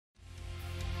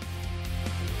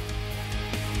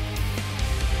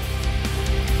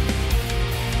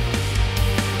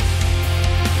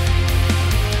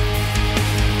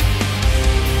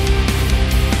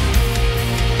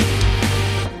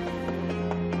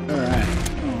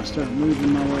I'll start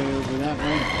moving my way over that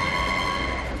way.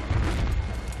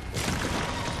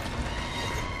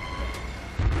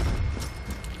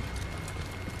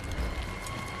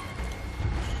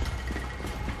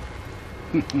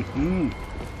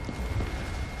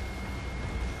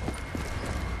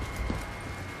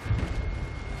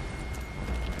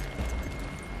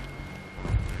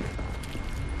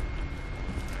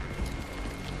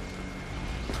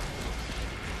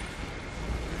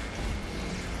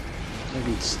 I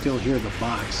can still hear the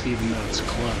box even though it's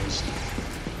closed.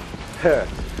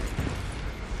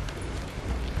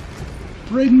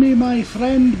 Bring me my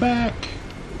friend back!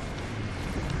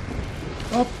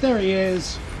 Oh, there he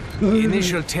is. The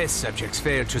initial test subjects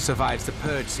failed to survive the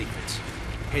purge sequence,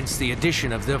 hence the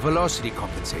addition of the velocity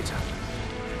compensator.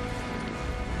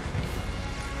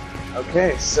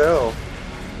 Okay, so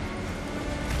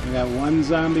We got one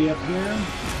zombie up here.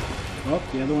 Oh,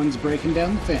 the other one's breaking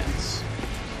down the fence.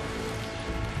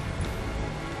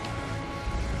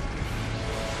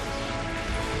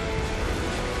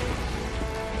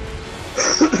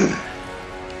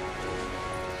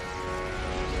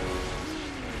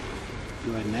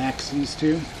 Go ahead and axe these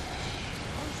two.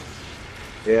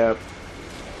 yep.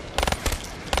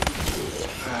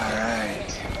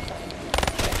 Alright.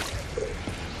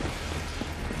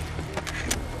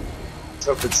 Let's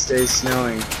hope it stays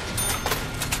snowing.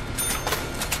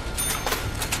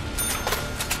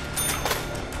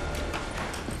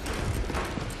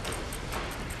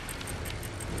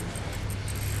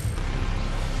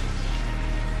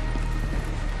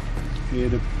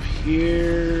 It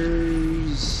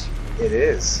appears... It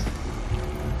is.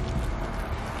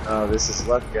 Oh, this is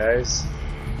luck, guys.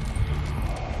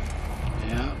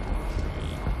 Yeah.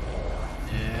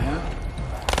 Yeah.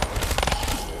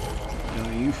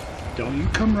 Don't you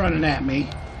come running at me.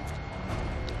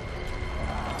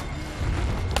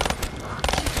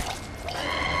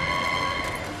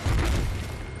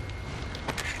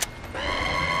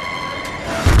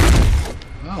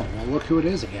 Oh, well look who it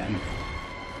is again.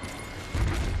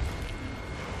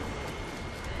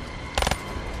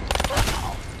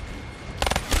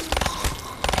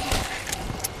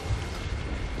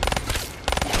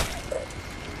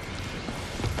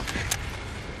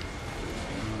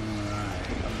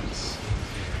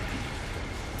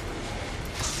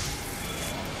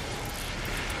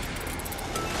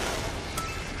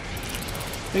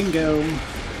 Bingo.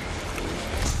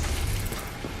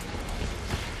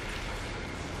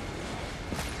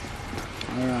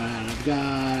 Alright, I've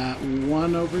got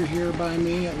one over here by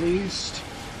me at least.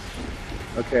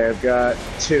 Okay, I've got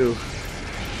 2.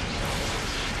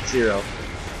 0.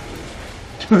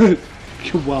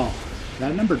 Well,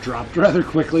 that number dropped rather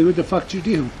quickly. What the fuck did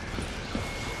you do?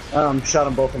 Shot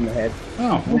them both in the head.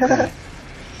 Oh, okay.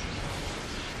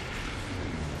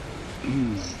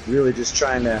 Really just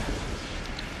trying to...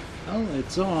 Well,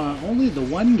 it's only the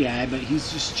one guy, but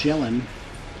he's just chilling.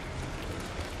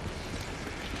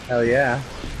 Hell yeah.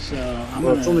 So I'm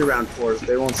Well, gonna... it's only round 4, so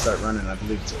they won't start running, I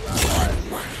believe, till round 5.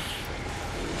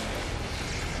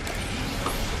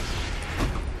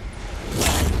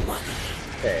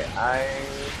 Okay, I...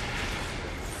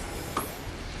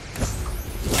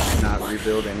 not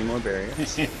rebuild any more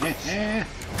barriers.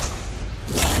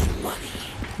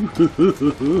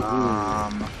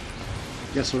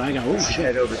 Guess what I got? Oh shit!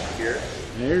 Head over here.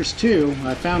 There's 2.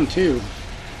 I found 2.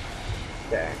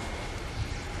 Okay.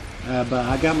 But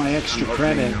I got my extra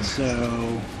credit,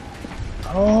 so...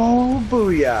 Oh,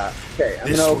 booyah! Okay,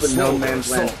 I'm gonna open No Man's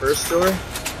Land first door.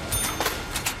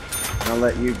 And I'll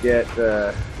let you get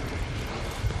the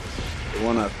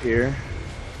one up here.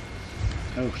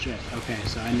 Oh shit, okay,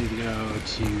 so I need to go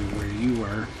to where you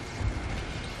were.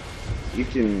 You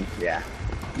can, yeah.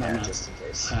 I'm not, just in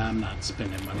case. I'm not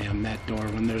spending money on that door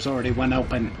when there's already one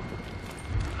open.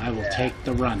 I will take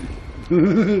the run.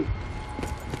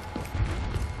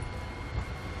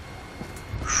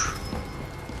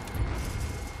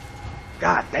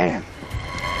 God damn.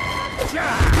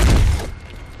 That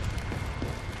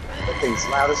thing's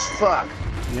loud as fuck.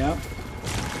 Yep.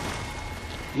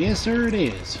 Yes, sir, it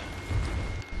is.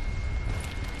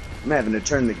 I'm having to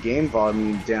turn the game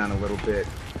volume down a little bit.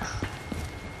 I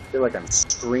feel like I'm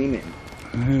screaming.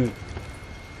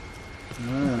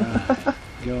 Alright,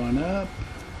 going up.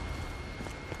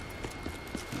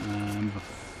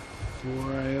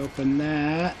 Before I open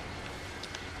that.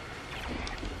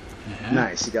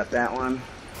 Nice, you got that one.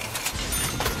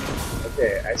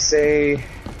 Okay, I say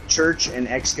church and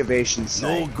excavation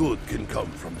site. No good can come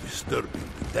from disturbing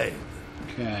the dead.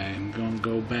 Okay, I'm gonna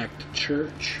go back to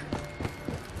church.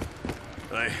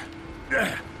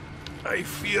 I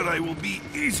fear I will be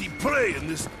easy prey in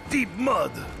this deep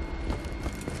mud.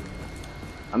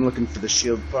 I'm looking for the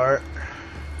shield part.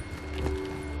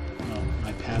 Oh,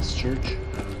 I passed church?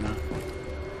 I was not.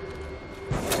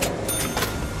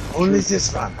 Only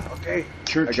this one, okay?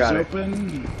 Church I is got it.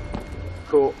 open.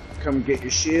 Cool. Come get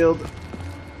your shield.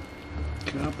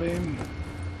 Copy.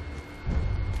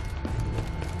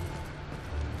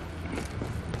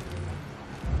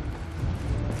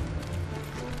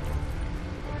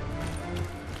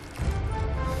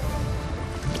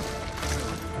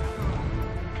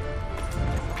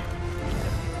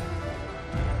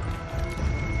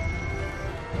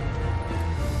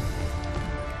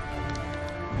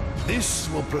 This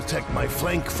will protect my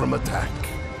flank from attack.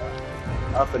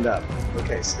 Up and up.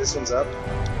 Okay, so this one's up.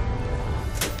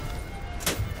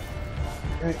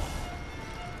 Okay.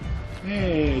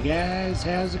 Hey guys,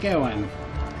 how's it going?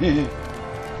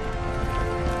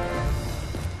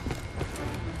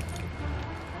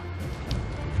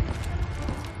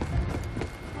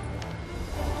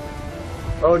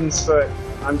 Odin's foot.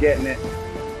 I'm getting it.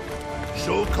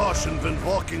 Show caution when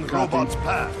walking Copy. robot's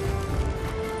path.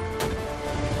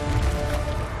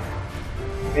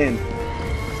 In.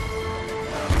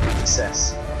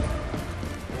 Success.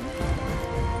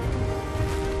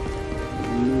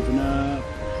 Moving up.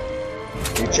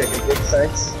 You checking big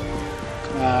sites?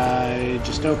 I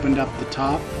just opened up the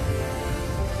top.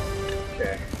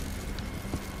 Okay.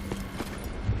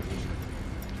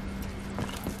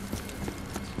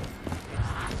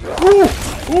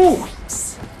 Ooh!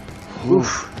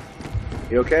 Oof.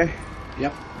 You okay?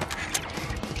 Yep.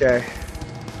 Okay.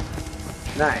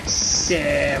 Nice.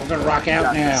 Yeah, we're gonna rock out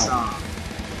Got this now. song.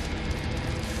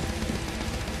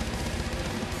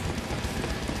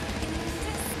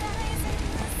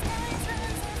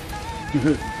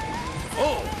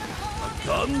 Oh, a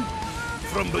gun?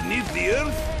 From beneath the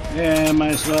earth? Yeah,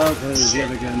 might as well, because the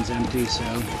other gun's empty, so.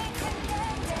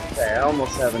 Okay, I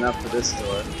almost have enough for this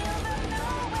door.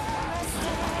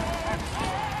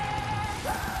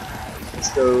 Let's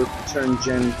go turn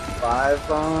Gen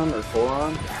 5 on, or 4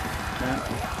 on. Yeah.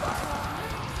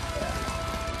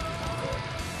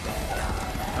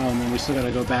 Oh, and then we still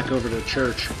gotta go back over to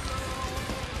church.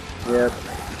 Yep.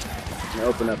 And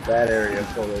open up that area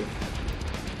fully.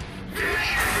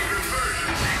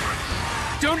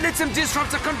 Don't let them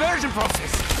disrupt the conversion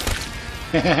process.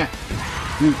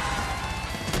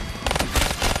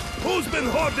 Who's been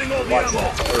hoarding all the Watch ammo?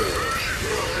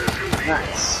 that.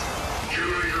 Nice.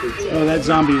 Oh, that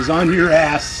zombie is on your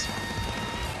ass.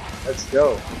 Let's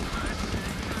go.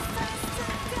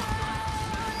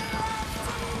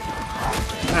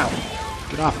 Ow.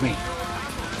 Get off me.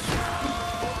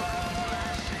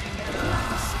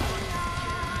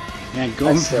 Man, I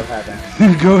going still from,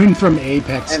 haven't. going from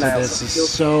Apex And to I this also is killed-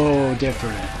 so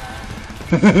different.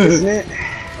 Isn't it?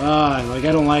 Like,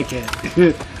 I don't like it.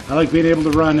 I like being able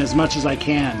to run as much as I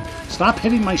can. Stop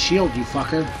hitting my shield, you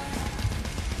fucker.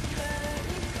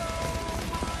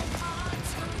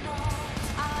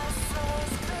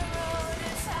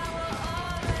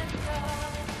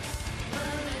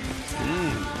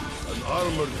 An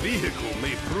armored vehicle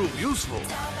may prove useful.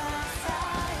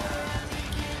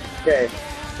 Okay,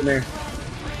 come here.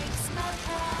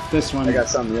 This one. I got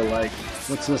something you'll like.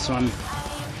 What's this one?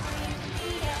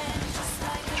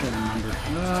 Trying to remember.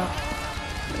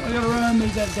 I gotta run.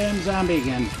 There's that damn zombie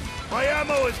again. My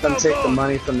ammo is Come now take the gone.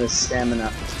 money from this stamina.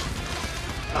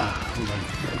 Hold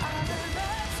on.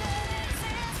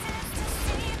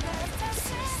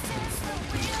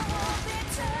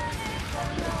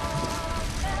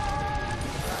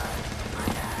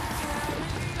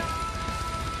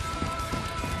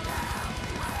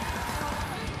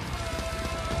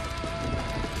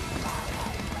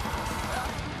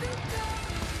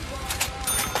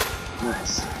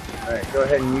 Nice. Alright, go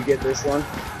ahead and you get this one.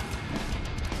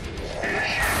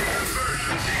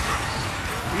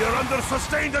 We are under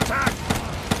sustained attack.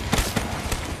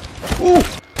 Ooh!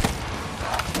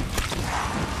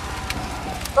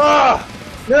 Ah!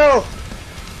 No!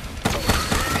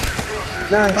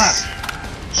 Nice.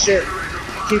 Shit.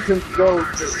 Keep him, go,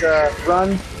 just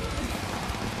run.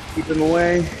 Keep him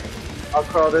away. I'll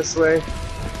crawl this way.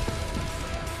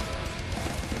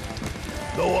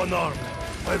 Though unarmed,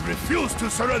 I refuse to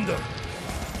surrender.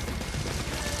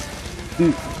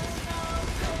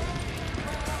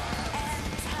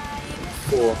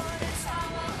 Cool.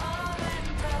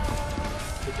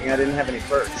 Good thing I didn't have any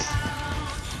perks.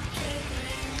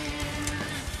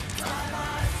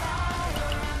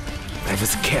 I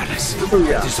was careless. Booyah.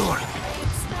 That is all.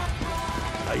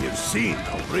 I have seen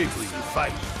how bravely you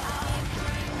fight.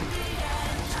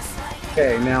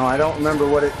 Okay, now I don't remember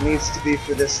what it needs to be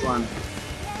for this one.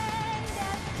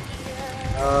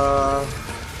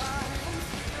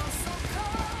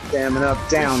 Stamina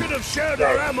down. We should have shared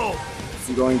our ammo.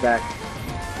 I'm going back.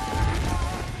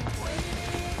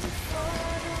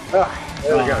 Ah,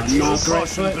 there we go. Not Jesus. great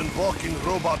Caution foot. been blocking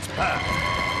Robot's path.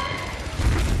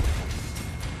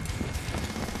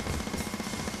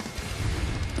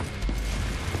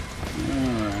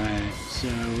 Alright, so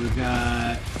we've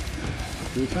got...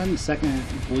 Did we find the second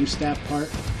blue staff part?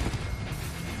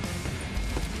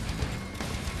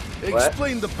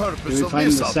 Explain the Did purpose we of find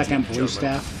this the second object, blue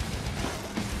German. staff?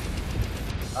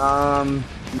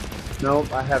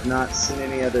 Nope, I have not seen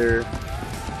any other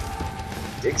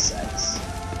dig sites.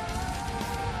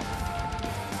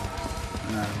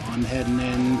 Alright, well, I'm heading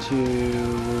into...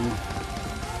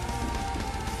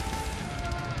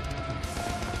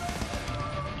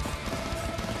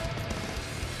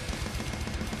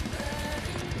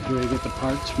 Do we get the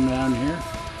parts from down here?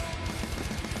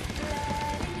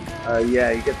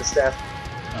 Yeah, you get the staff.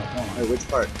 Oh, hold on. Wait, which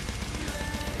part?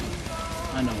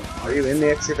 I know what part. Are you in the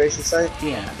excavation site?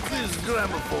 Yeah. This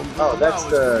gramophone will Oh, that's allow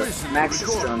us the to listen to Max's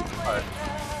recording. drum part.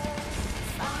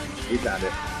 You found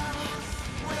it.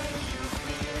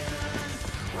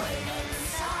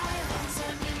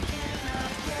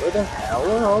 Where the hell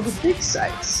are all the dig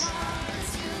sites?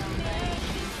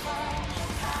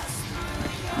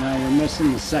 No, we're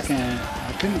missing the second...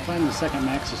 I couldn't find the second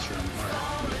Maxis room part.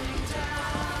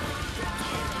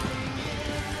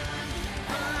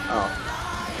 Oh.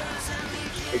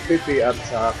 It could be up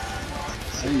top.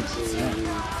 I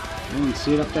didn't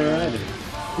see it up there either. The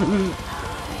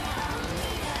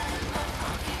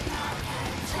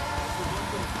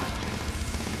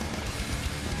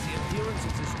appearance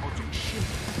of this object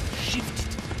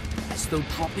shifted, as though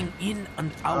dropping in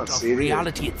and out of see it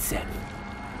reality itself.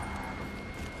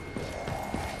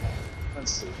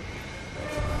 Let's see.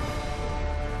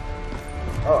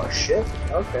 Oh shit.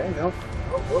 Okay, no.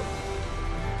 Oh, oh.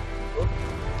 Oh.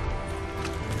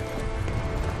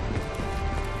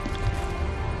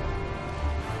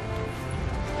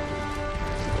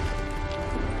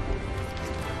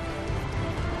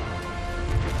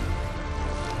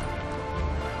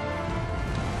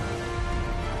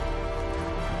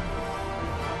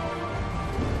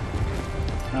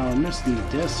 Oh, we're missing the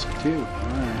disc too.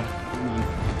 Alright, hold on.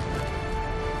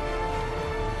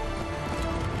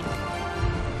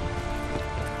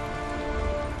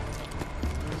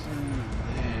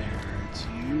 There, it's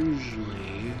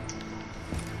usually...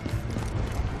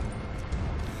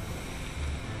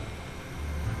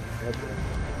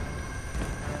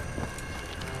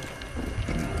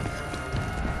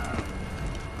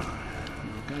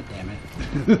 Oh, God damn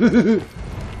it.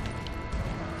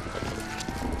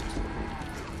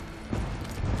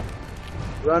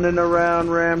 Running around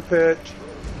Rampage.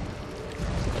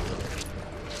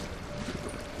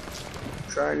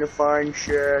 Trying to find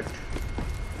shit.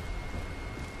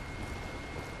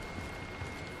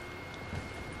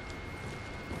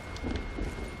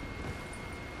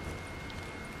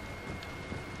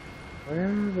 Where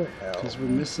the hell? Because we're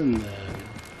missing the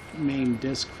main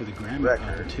disc for the gramophone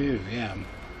Record. too, yeah.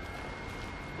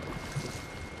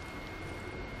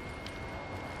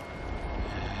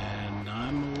 And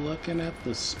I'm looking at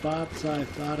the spots I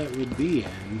thought it would be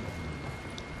in.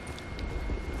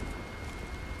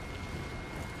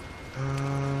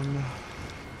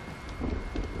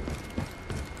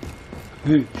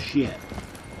 Shit.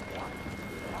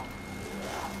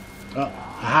 Oh,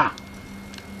 aha!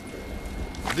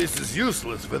 This is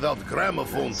useless without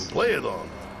gramophone to play it on.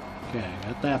 Okay,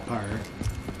 got that part.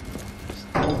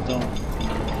 Still don't.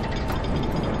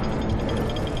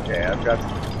 Okay, I've got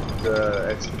the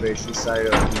excavation site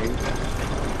of me.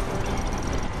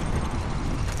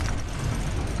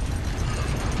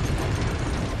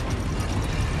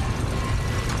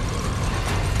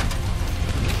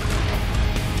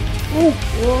 Oh,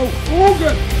 oh, oh,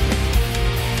 good!